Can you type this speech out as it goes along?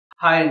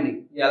Hi అండి,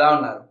 ఎలా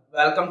ఉన్నారు?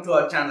 Welcome to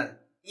our channel.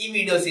 ఈ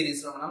వీడియో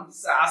సిరీస్ లో మనం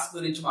SAS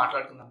గురించి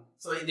మాట్లాడుకుందాం.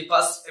 సో ఇది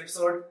ఫస్ట్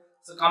ఎపిసోడ్.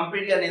 సో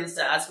కంప్లీట్ గా నేను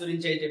SAS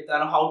గురించి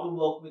చెప్తాను. How to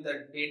work with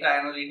data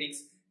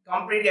analytics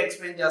complete గా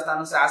ఎక్స్ప్లెయిన్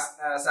చేస్తాను.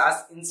 SAS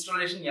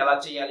ఇన్స్టాలేషన్ ఎలా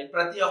చేయాలి,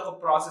 ప్రతి ఒక్క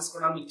ప్రాసెస్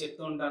కూడా మీకు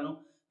చెప్తూ ఉంటాను.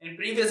 నేను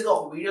ప్రీవియస్ గా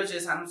ఒక వీడియో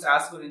చేశాను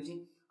SAS గురించి.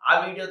 ఆ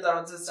వీడియో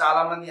తర్వాత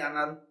చాలా మంది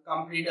అన్నారు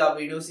కంప్లీట్ గా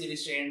వీడియో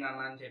సిరీస్ చేయండి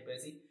అన్న అని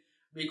చెప్పేసి.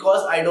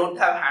 Because I don't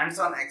have hands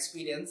on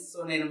experience, so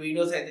నేను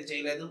వీడియోస్ అయితే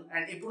చేయలేదు.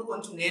 అండ్ ఇప్పుడు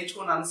కొంచెం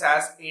నేర్చుకున్నాను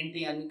SAS ఏంటి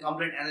అని,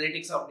 complete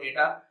analytics of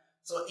data.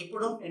 So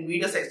ఇప్పుడు నేను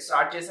వీడియోస్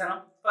స్టార్ట్ చేశాను.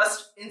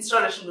 ఫస్ట్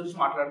ఇన్స్టాలేషన్ గురించి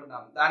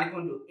మాట్లాడుకుందాం. దానికి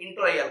ముందు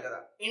ఇంట్రో అయ్యాలి కదా.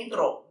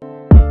 ఇంట్రో.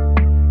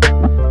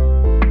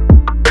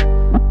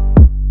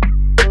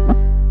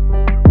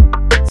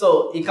 సో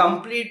ఈ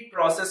కంప్లీట్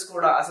ప్రాసెస్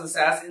కూడా అసలు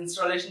SAS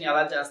ఇన్స్టాలేషన్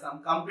ఎలా చేస్తాం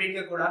కంప్లీట్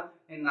గా కూడా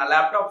నేను నా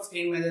ల్యాప్టాప్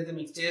స్క్రీన్ మీద అయితే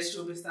మీకు చేసి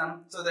చూపిస్తాను.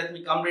 సో దట్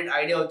మీకు కంప్లీట్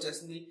ఐడియా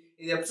వచ్చేస్తుంది.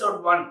 ఇది ఎపిసోడ్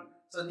 1.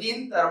 సో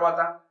దీని తర్వాత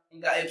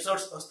ఇంకా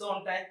ఎపిసోడ్స్ వస్తూ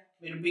ఉంటాయి.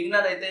 మీరు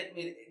బిగినర్ అయితే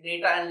మీరు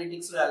డేటా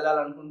అనలిటిక్స్ లో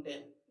వెళ్ళాలనుకుంటే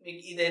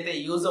మీకు ఇదైతే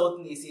యూజ్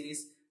అవుతుంది ఈ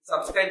సిరీస్.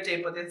 సబ్స్క్రైబ్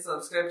చేయకపోతే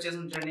సబ్స్క్రైబ్ చేసి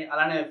ఉంచండి.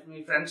 అలానే మీ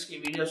ఫ్రెండ్స్ కి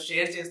వీడియోస్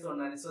షేర్ చేస్తూ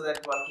ఉండండి. సో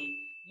దట్ వాళ్ళకి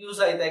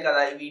యూజ్ అవుతాయి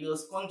కదా ఈ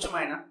వీడియోస్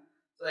కొంచెమైనా.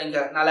 సో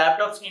ఇంకా నా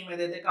ల్యాప్టాప్ స్క్రీన్ మీద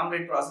అయితే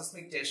కంప్లీట్ ప్రాసెస్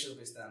మీకు చేసి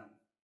చూపిస్తాను.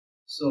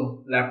 సో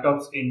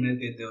ల్యాప్టాప్ స్క్రీన్ మీద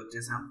అయితే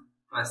వచ్చేసాం.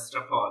 ఫస్ట్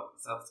ఆఫ్ ఆల్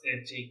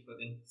సబ్స్క్రైబ్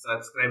చేయకపోతే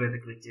సబ్స్క్రైబ్ అయితే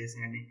క్లిక్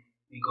చేసేయండి.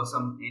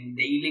 మీకోసం నేను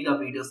డైలీగా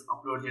వీడియోస్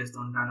అప్లోడ్ చేస్తూ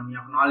ఉంటాను. మీ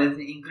యొక్క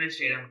నాలెడ్జ్ని ఇంక్రీజ్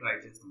చేయడానికి ట్రై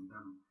చేస్తూ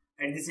ఉంటాను.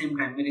 అట్ ది సేమ్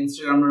టైం మీరు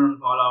ఇన్స్టాగ్రామ్లో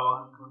ఫాలో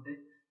అవ్వాలనుకుంటే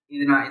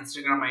ఇది నా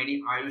ఇన్స్టాగ్రామ్ ఐడి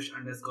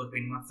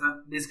Ayush_penumatsa.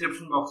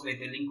 డిస్క్రిప్షన్ బాక్స్లో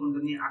అయితే లింక్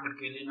ఉంటుంది,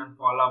 అక్కడికి వెళ్ళి నన్ను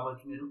ఫాలో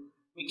అవ్వచ్చు.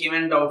 మీకు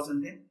ఏమైనా డౌట్స్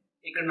ఉంటే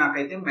ఇక్కడ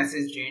నాకైతే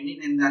మెసేజ్ చేయండి,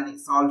 నేను దాన్ని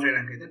సాల్వ్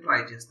చేయడానికి అయితే ట్రై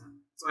చేస్తాను.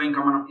 సో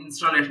ఇంకా మనం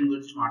ఇన్స్టాలేషన్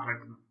గురించి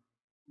మాట్లాడుతున్నాం.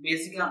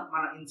 బేసిక్గా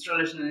మన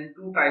ఇన్స్టాలేషన్ అనేది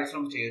 2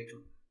 టైప్స్లో చేయొచ్చు.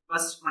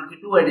 ఫస్ట్ మనకి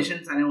 2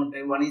 ఎడిషన్స్ అనేవి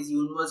ఉంటాయి. One is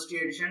university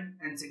edition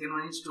and second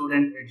one is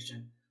student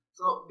edition.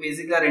 So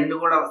బేసిక్గా రెండు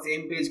కూడా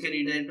సేమ్ పేజ్కి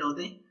రీడైరెక్ట్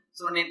అవుతాయి.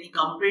 సో నేను ఈ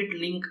కంప్లీట్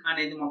లింక్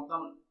అనేది మొత్తం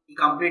ఈ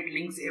కంప్లీట్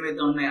లింక్స్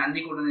ఏవైతే ఉన్నాయో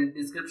అన్ని కూడా నేను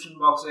డిస్క్రిప్షన్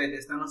బాక్స్లో అయితే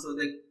ఇస్తాను. So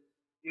that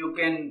you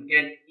can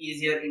get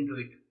easier in to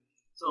it.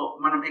 So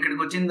మనం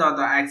ఇక్కడికి వచ్చిన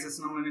తర్వాత యాక్సెస్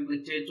నౌ అనేది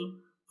క్లిక్ చేయొచ్చు.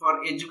 ఫర్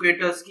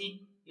ఎడ్యుకేటర్స్కి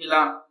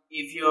ఇలా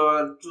if you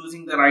are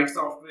choosing the right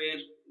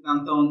software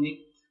ఇదంతా ఉంది.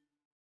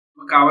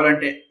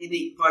 కావాలంటే ఇది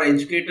ఫర్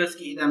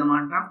ఎడ్యుకేటర్స్కి ఇది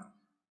అనమాట.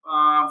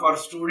 ఫర్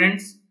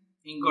స్టూడెంట్స్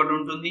ఇంకోటి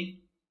ఉంటుంది,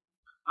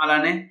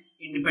 అలానే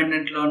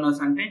ఇండిపెండెంట్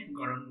లెర్నర్స్ అంటే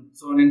ఇంకోటి ఉంటుంది.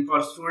 సో నేను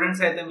ఫర్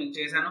స్టూడెంట్స్ అయితే మీకు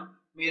చేశాను,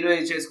 మీరు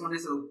ఇది చేసుకోండి.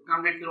 So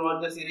complete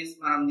throughout the series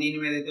మనం దీని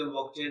మీద అయితే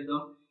వర్క్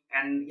చేద్దాం.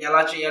 అండ్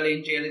ఎలా చేయాలి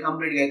ఏం చేయాలి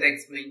కంప్లీట్గా అయితే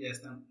ఎక్స్ప్లెయిన్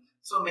చేస్తాను.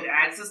 సో మీరు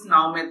యాక్సెస్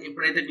నౌ మీద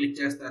ఎప్పుడైతే క్లిక్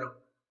చేస్తారో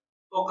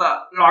ఒక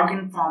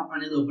లాగిన్ ఫామ్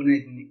అనేది ఓపెన్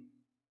అవుతుంది.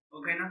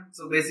 ఓకేనా.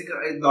 సో బేసిక్గా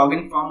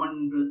లాగిన్ ఫామ్ అని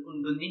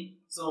ఉంటుంది.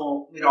 సో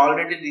మీరు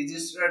ఆల్రెడీ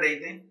రిజిస్టర్డ్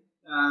అయితే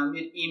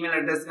మీరు ఈమెయిల్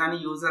అడ్రస్ కానీ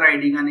యూజర్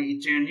ఐడి కానీ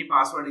ఇచ్చేయండి.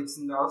 పాస్వర్డ్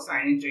ఇచ్చిన తర్వాత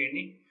సైన్ ఇన్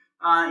చేయండి.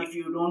 If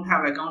you don't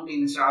have account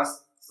in SAS,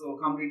 so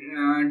complete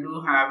do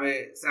have a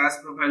SAS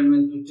profile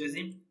మీద క్లిక్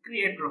చేసి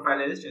క్రియేట్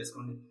ప్రొఫైల్ అయితే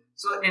చేసుకోండి.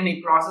 సో నేను ఈ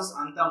ప్రాసెస్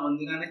అంతా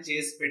ముందుగానే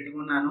చేసి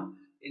పెట్టుకున్నాను,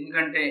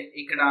 ఎందుకంటే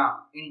ఇక్కడ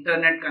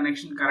ఇంటర్నెట్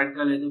కనెక్షన్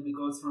కరెక్ట్గా లేదు.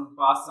 Because from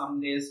past some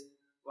days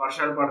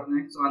వర్షాలు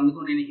పడుతున్నాయి. సో అందుకు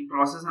నేను ఈ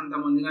ప్రాసెస్ అంతా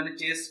ముందుగానే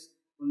చేసి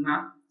ఉన్నా.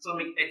 సో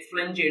మీకు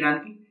ఎక్స్ప్లెయిన్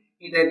చేయడానికి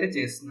ఇదైతే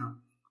చేస్తున్నాను.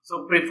 సో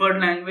ప్రిఫర్డ్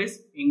లాంగ్వేజ్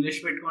ఇంగ్లీష్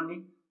పెట్టుకోండి.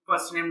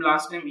 First name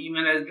last name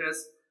email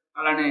address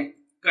అలానే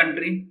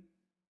కంట్రీ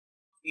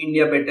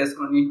ఇండియా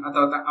పెట్టేసుకోండి. ఆ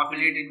తర్వాత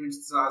అఫిలియేటెడ్ విత్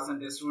SAS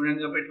అంటే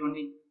స్టూడెంట్గా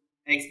పెట్టుకోండి.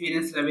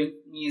 ఎక్స్పీరియన్స్ లెవెల్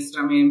మీ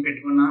ఇష్టం ఏం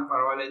పెట్టుకున్నా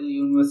పర్వాలేదు,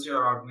 యూనివర్సిటీ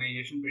ఆర్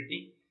ఆర్గనైజేషన్ పెట్టి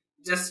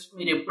జస్ట్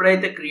మీరు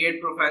ఎప్పుడైతే క్రియేట్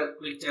ప్రొఫైల్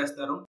క్లిక్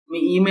చేస్తారో మీ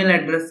ఈమెయిల్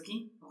అడ్రస్కి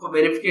ఒక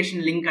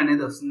వెరిఫికేషన్ లింక్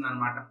అనేది వస్తుంది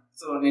అనమాట.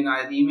 సో నేను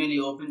అది ఈమెయిల్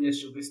ఓపెన్ చేసి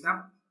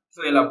చూపిస్తాను. సో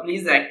ఇలా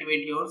please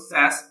activate your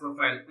SAS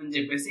profile అని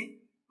చెప్పేసి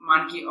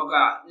మనకి ఒక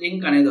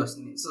లింక్ అనేది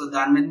వస్తుంది. సో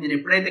దాని మీద మీరు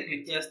ఎప్పుడైతే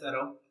క్లిక్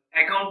చేస్తారో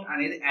అకౌంట్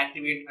అనేది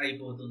యాక్టివేట్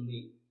అయిపోతుంది.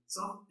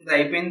 సో ఇది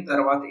అయిపోయిన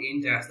తర్వాత ఏం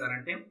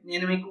చేస్తారంటే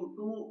నేను మీకు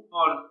 2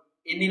 ఆర్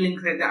ఎన్ని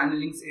లింక్స్ అయితే అన్ని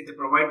లింక్స్ అయితే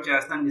ప్రొవైడ్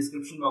చేస్తాను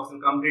డిస్క్రిప్షన్ బాక్స్లో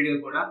కంప్లీట్గా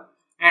కూడా.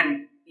 అండ్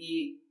ఈ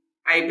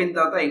అయిపోయిన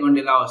తర్వాత ఇగోండి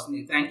ఇలా వస్తుంది,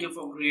 thank you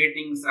for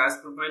creating SAS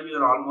profile,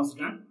 you're almost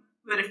done,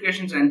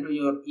 verification send to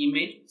your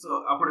email. So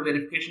అప్పుడు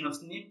వెరిఫికేషన్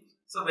వస్తుంది.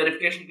 సో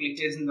వెరిఫికేషన్ క్లిక్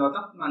చేసిన తర్వాత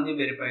మంది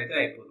వెరిఫై అయితే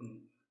అయిపోతుంది.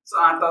 సో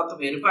ఆ తర్వాత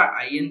వెరిఫై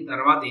అయిన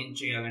తర్వాత ఏం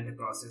చేయాలంటే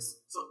ప్రాసెస్,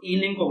 సో ఈ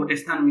లింక్ ఒకటి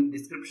ఇస్తాను మీకు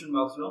డిస్క్రిప్షన్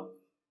బాక్స్లో.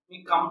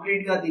 మీకు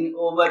కంప్లీట్గా దీని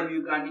ఓవర్ వ్యూ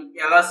కానీ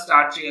ఎలా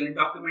స్టార్ట్ చేయాలి,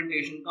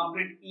 documentation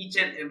complete each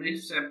and every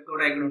step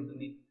కూడా ఇక్కడ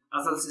ఉంటుంది.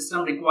 అసలు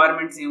సిస్టమ్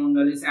రిక్వైర్మెంట్స్ ఏమి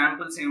ఉండాలి,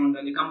 శాంపుల్స్ ఏమి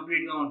ఉండాలి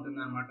కంప్లీట్గా ఉంటుంది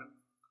అనమాట.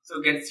 సో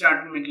గెట్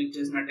స్టార్ట్ మీరు క్లిక్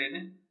చేసినట్టయితే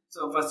సో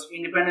ఫస్ట్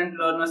ఇండిపెండెంట్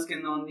లెర్నర్స్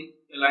కింద ఉంది.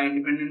 ఇలా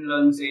ఇండిపెండెంట్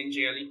లెర్నర్స్ ఏం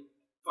చేయాలి,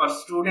 ఫర్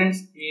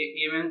స్టూడెంట్స్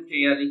ఏమేమి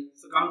చేయాలి,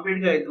 సో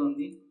కంప్లీట్గా అయితే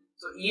ఉంది.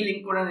 సో ఈ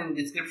లింక్ కూడా నేను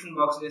డిస్క్రిప్షన్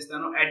బాక్స్లో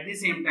ఇస్తాను. అట్ ది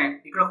సేమ్ టైం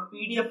ఇక్కడ ఒక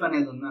PDF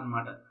అనేది ఉంది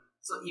అనమాట.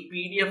 సో ఈ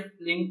PDF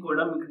లింక్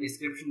కూడా మీకు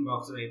డిస్క్రిప్షన్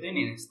బాక్స్లో అయితే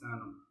నేను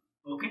ఇస్తాను.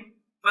 ఓకే.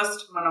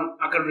 ఫస్ట్ మనం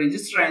అక్కడ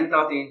రిజిస్టర్ అయిన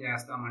తర్వాత ఏం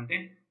చేస్తామంటే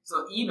సో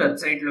ఈ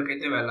వెబ్సైట్లోకి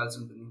అయితే వెళ్ళాల్సి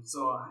ఉంటుంది. So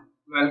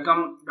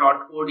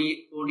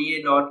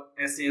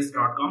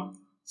welcome.oda.sas.com.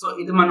 సో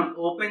ఇది మనం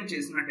ఓపెన్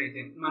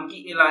చేసినట్టయితే మనకి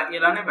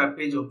ఇలానే వెబ్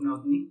పేజ్ ఓపెన్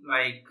అవుతుంది.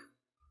 లైక్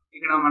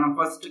ఇక్కడ మనం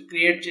ఫస్ట్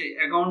క్రియేట్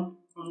అకౌంట్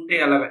ఉంటే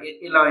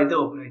ఇలా అయితే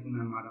ఓపెన్ అవుతుంది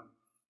అనమాట.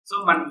 సో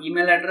మన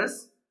email address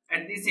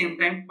at the same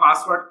time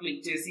password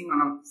click చేసి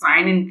మనం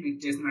సైన్ ఇన్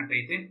క్లిక్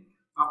చేసినట్టయితే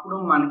అప్పుడు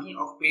మనకి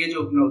ఒక పేజ్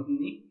ఓపెన్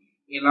అవుతుంది.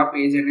 ఇలా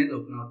పేజ్ అనేది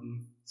ఓపెన్ అవుతుంది.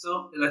 సో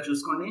ఇలా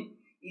చూసుకోండి,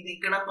 ఇది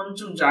ఇక్కడ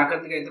కొంచెం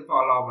జాగ్రత్తగా అయితే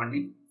ఫాలో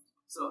అవ్వండి.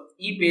 సో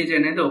ఈ పేజ్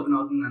అనేది ఓపెన్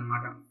అవుతుంది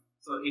అనమాట.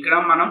 సో ఇక్కడ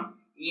మనం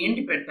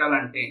ఏంటి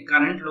పెట్టాలంటే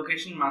కరెంట్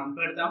లొకేషన్ మనం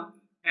పెడతాం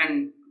అండ్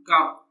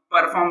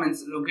పర్ఫార్మెన్స్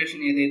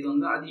లొకేషన్ ఏదైతే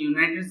ఉందో అది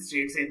యునైటెడ్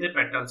స్టేట్స్ అయితే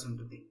పెట్టాల్సి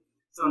ఉంటుంది.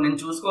 సో నేను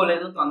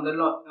చూసుకోలేదు,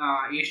 తొందరలో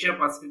ఏషియా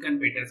పసిఫిక్ అని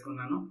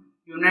పెట్టేసుకున్నాను.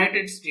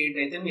 యునైటెడ్ స్టేట్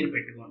అయితే మీరు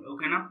పెట్టుకోండి,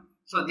 ఓకేనా.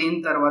 సో దీని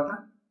తర్వాత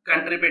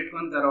కంట్రీ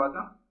పెట్టుకున్న తర్వాత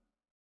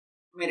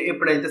మీరు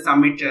ఎప్పుడైతే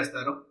సబ్మిట్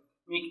చేస్తారో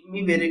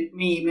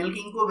మీ ఈమెయిల్కి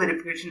ఇంకో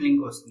వెరిఫికేషన్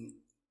లింక్ వస్తుంది.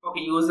 ఒక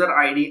యూజర్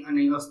ఐడి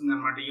అని వస్తుంది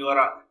అనమాట.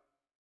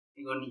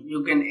 You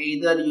can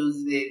either use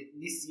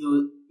this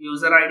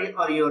user ID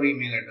are your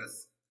email address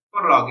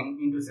for login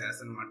in to SAS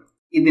అనమాట.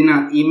 ఇది నా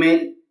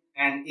ఈమెయిల్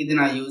అండ్ ఇది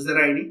నా యూజర్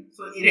ఐడి.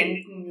 సో ఈ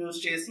రెండింటిని యూజ్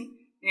చేసి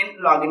నేను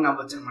లాగిన్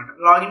అవ్వచ్చు అనమాట.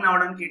 లాగిన్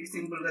అవ్వడానికి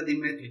సింపుల్గా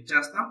దీని మీద క్లిక్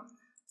చేస్తాం.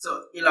 సో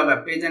ఇలా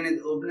వెబ్ పేజ్ అనేది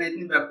ఓపెన్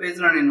అవుతుంది. వెబ్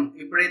పేజ్లో నేను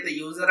ఎప్పుడైతే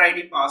యూజర్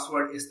ఐడి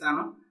పాస్వర్డ్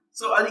ఇస్తానో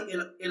సో అది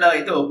ఇలా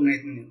అయితే ఓపెన్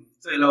అవుతుంది.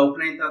 సో ఇలా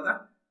ఓపెన్ అయిన తర్వాత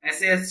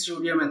SAS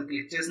స్టూడియో మీద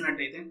క్లిక్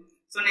చేసినట్టయితే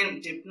సో నేను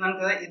చెప్తున్నాను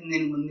కదా, ఇది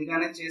నేను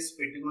ముందుగానే చేసి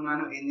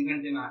పెట్టుకున్నాను,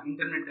 ఎందుకంటే నా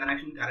ఇంటర్నెట్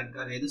కనెక్షన్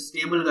కరెక్ట్గా లేదు,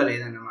 స్టేబుల్గా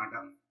లేదన్నమాట.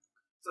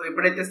 సో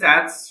ఎప్పుడైతే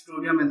SAS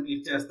స్టూడియో మీద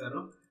క్లిక్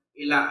చేస్తారో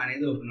ఇలా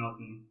అనేది ఓపెన్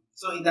అవుతుంది.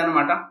 సో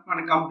ఇదనమాట మన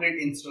కంప్లీట్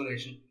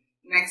ఇన్స్టాలేషన్.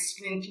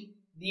 నెక్స్ట్ నుంచి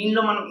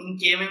దీనిలో మనం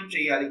ఇంకేమేమి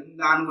చేయాలి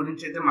దాని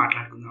గురించి అయితే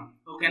మాట్లాడుకుందాం,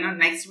 ఓకేనా.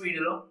 నెక్స్ట్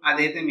వీడియోలో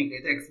అదైతే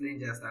మీకైతే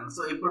ఎక్స్ప్లెయిన్ చేస్తాను.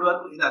 సో ఇప్పటి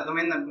వరకు ఇది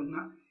అర్థమైంది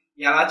అనుకుంటున్నా,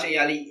 ఎలా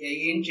చేయాలి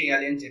ఏం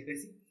చేయాలి అని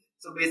చెప్పేసి.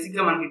 సో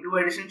బేసిక్గా మనకి 2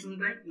 ఎడిషన్స్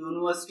ఉంటాయి,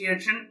 university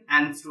edition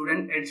and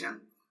student edition.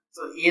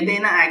 So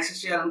ఏదైనా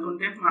యాక్సెస్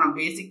చేయాలనుకుంటే మన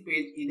బేసిక్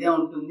పేజ్ ఇదే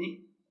ఉంటుంది,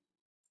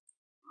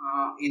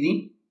 ఇది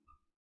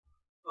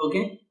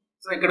ఓకే.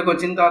 సో ఇక్కడికి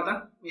వచ్చిన తర్వాత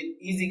మీరు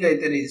ఈజీగా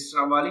అయితే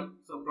రిజిస్టర్ అవ్వాలి.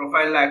 సో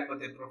ప్రొఫైల్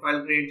లేకపోతే ప్రొఫైల్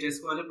క్రియేట్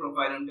చేసుకోవాలి,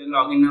 ప్రొఫైల్ ఉంటే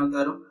లాగిన్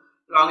అవుతారు.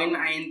 లాగిన్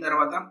అయిన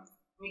తర్వాత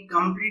మీకు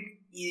కంప్లీట్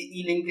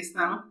ఈ లింక్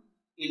ఇస్తాను.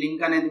 ఈ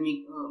లింక్ అనేది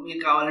మీకు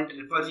కావాలంటే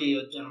రిఫర్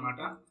చేయవచ్చు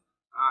అనమాట.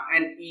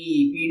 అండ్ ఈ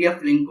PDF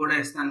లింక్ కూడా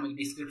ఇస్తాను మీకు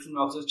డిస్క్రిప్షన్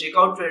బాక్స్లో.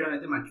 చెక్అవుట్ చేయడం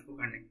అయితే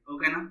మర్చిపోకండి,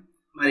 ఓకేనా.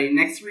 మరి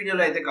నెక్స్ట్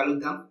వీడియోలో అయితే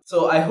కలుద్దాం. సో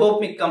ఐ హోప్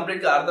మీకు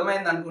కంప్లీట్గా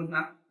అర్థమైంది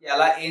అనుకుంటున్నా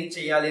ఎలా ఏం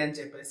చేయాలి అని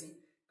చెప్పేసి.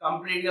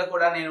 కంప్లీట్గా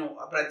కూడా నేను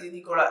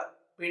ప్రతిదీ కూడా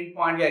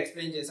పాయింట్గా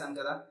ఎక్స్ప్లెయిన్ చేశాను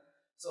కదా.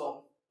 సో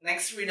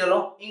నెక్స్ట్ వీడియోలో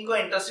ఇంకో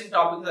ఇంట్రెస్టింగ్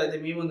టాపిక్తో అయితే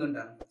మీ ముందు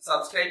ఉంటాను.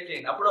 సబ్స్క్రైబ్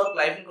చేయండి, అప్పుడు ఒక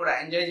లైఫ్ని కూడా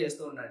ఎంజాయ్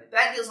చేస్తూ ఉండండి.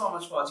 Thank you so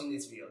much for watching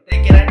this video.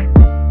 Take care and